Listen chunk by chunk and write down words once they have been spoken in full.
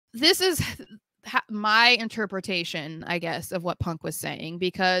this is my interpretation, I guess, of what Punk was saying,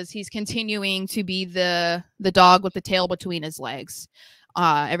 because he's continuing to be the dog with the tail between his legs.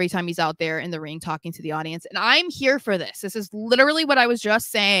 Every time he's out there in the ring talking to the audience. And I'm here for this. This is literally what I was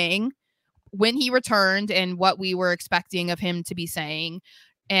just saying when he returned and what we were expecting of him to be saying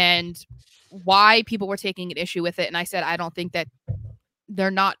and why people were taking an issue with it. And I said, I don't think that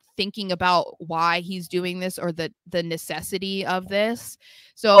they're not thinking about why he's doing this or the necessity of this.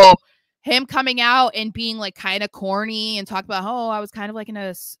 So him coming out and being like kind of corny and talk about, oh, I was kind of like in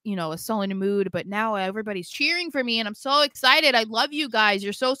a, you know, a sullen mood, but now everybody's cheering for me and I'm so excited. I love you guys.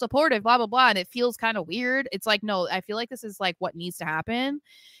 You're so supportive, blah, blah, blah. And it feels kind of weird. It's like, no, I feel like this is like what needs to happen.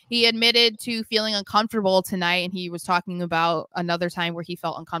 He admitted to feeling uncomfortable tonight, and he was talking about another time where he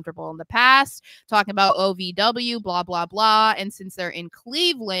felt uncomfortable in the past, talking about OVW, blah, blah, blah. And since they're in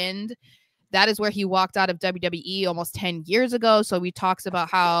Cleveland, that is where he walked out of WWE almost 10 years ago. So he talks about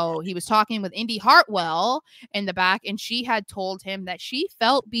how he was talking with Indy Hartwell in the back, and she had told him that she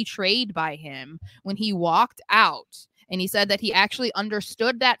felt betrayed by him when he walked out. And he said that he actually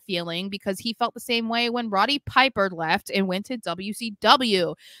understood that feeling because he felt the same way when Roddy Piper left and went to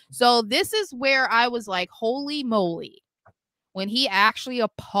WCW. So this is where I was like, holy moly, when he actually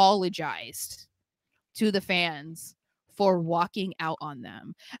apologized to the fans for walking out on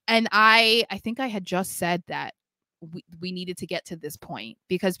them. And I think I had just said that we needed to get to this point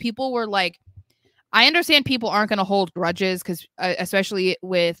because people were like, I understand people aren't going to hold grudges because especially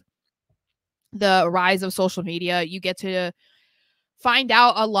with the rise of social media, you get to find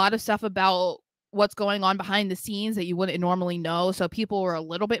out a lot of stuff about what's going on behind the scenes that you wouldn't normally know. So people were a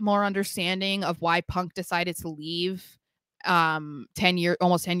little bit more understanding of why Punk decided to leave 10 years,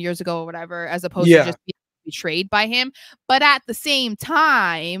 almost 10 years ago or whatever, as opposed to just being betrayed by him. But at the same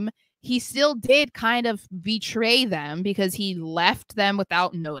time, he still did kind of betray them because he left them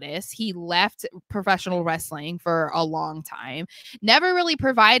without notice. He left professional wrestling for a long time, never really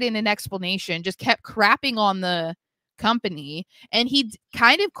provided an explanation, just kept crapping on the company, and he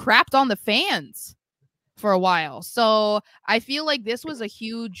kind of crapped on the fans for a while. So I feel like this was a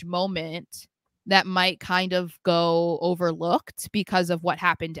huge moment that might kind of go overlooked because of what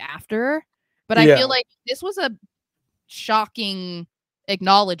happened after. But I feel like this was a shocking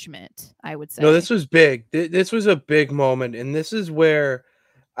acknowledgement, I would say. No, this was big. This was a big moment. And this is where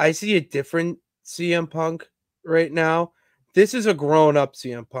I see a different CM Punk right now. This is a grown up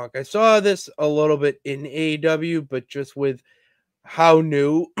CM Punk. I saw this a little bit in AEW, but just with how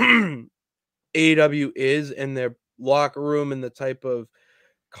new AEW is and their locker room and the type of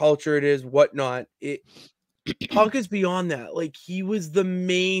culture it is, whatnot. Punk is beyond that. Like, he was the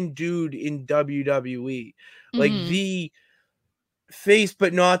main dude in WWE, like the face,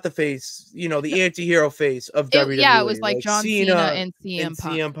 but not the face. You know, the anti-hero face of WWE. Yeah, it was like John Cena Cena and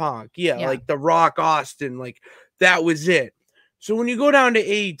CM Punk. Yeah, like The Rock, Austin. Like, that was it. So when you go down to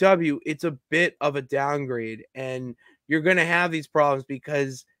AEW, it's a bit of a downgrade, and you're gonna have these problems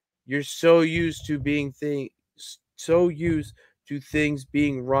because you're so used to things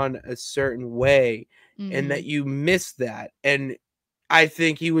being run a certain way, and that you miss that. And I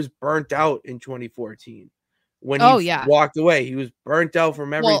think he was burnt out in 2014 when he walked away. He was burnt out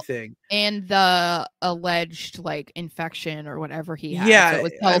from everything. And the alleged like infection or whatever he had. So it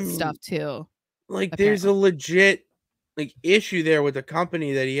was health stuff too. Like, there's a legit like issue there with the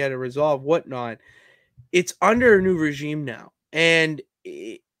company that he had to resolve, whatnot. It's under a new regime now, and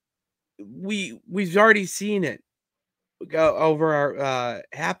we've already seen it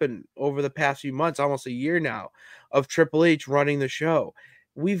happen over the past few months, almost a year now, of Triple H running the show.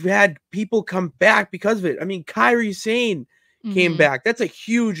 We've had people come back because of it. I mean, Kairi Sane came back. That's a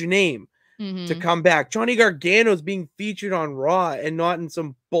huge name to come back. Johnny Gargano's being featured on Raw and not in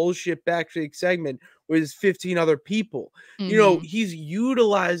some bullshit backstage segment with his 15 other people. You know, he's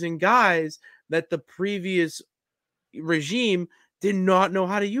utilizing guys that the previous regime did not know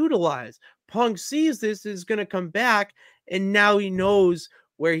how to utilize. Punk sees this is going to come back, and now he knows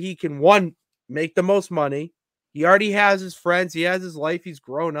where he can, one, make the most money. He already has his friends. He has his life. He's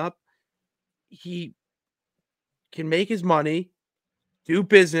grown up. He can make his money, do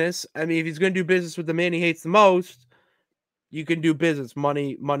business. I mean, if he's going to do business with the man he hates the most, you can do business.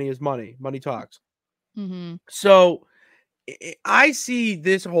 Money is money. Money talks. So I see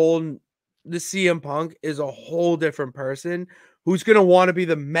the CM Punk is a whole different person who's going to want to be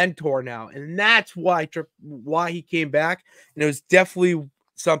the mentor now. And that's why he came back. And it was definitely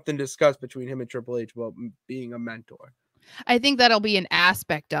something discussed between him and Triple H about being a mentor. I think that'll be an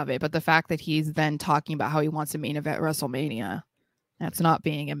aspect of it. But the fact that he's then talking about how he wants to main event WrestleMania, that's not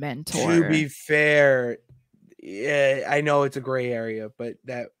being a mentor. To be fair, yeah, I know it's a gray area, but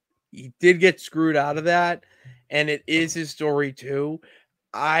that he did get screwed out of that, and it is his story too.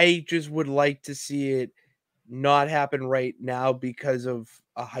 I just would like to see it not happen right now because of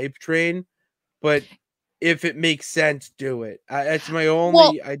a hype train, but if it makes sense, do it. It's my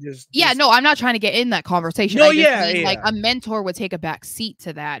Well, only. I just yeah, no, I'm not trying to get in that conversation. no, I just yeah, mean like yeah, a mentor would take a back seat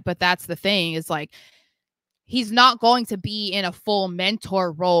to that. But that's the thing is like he's not going to be in a full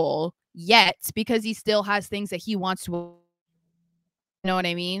mentor role yet because he still has things that he wants to, you know what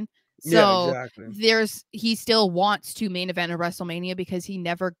I mean? yeah, So exactly. he still wants to main event a WrestleMania because he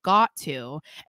never got to.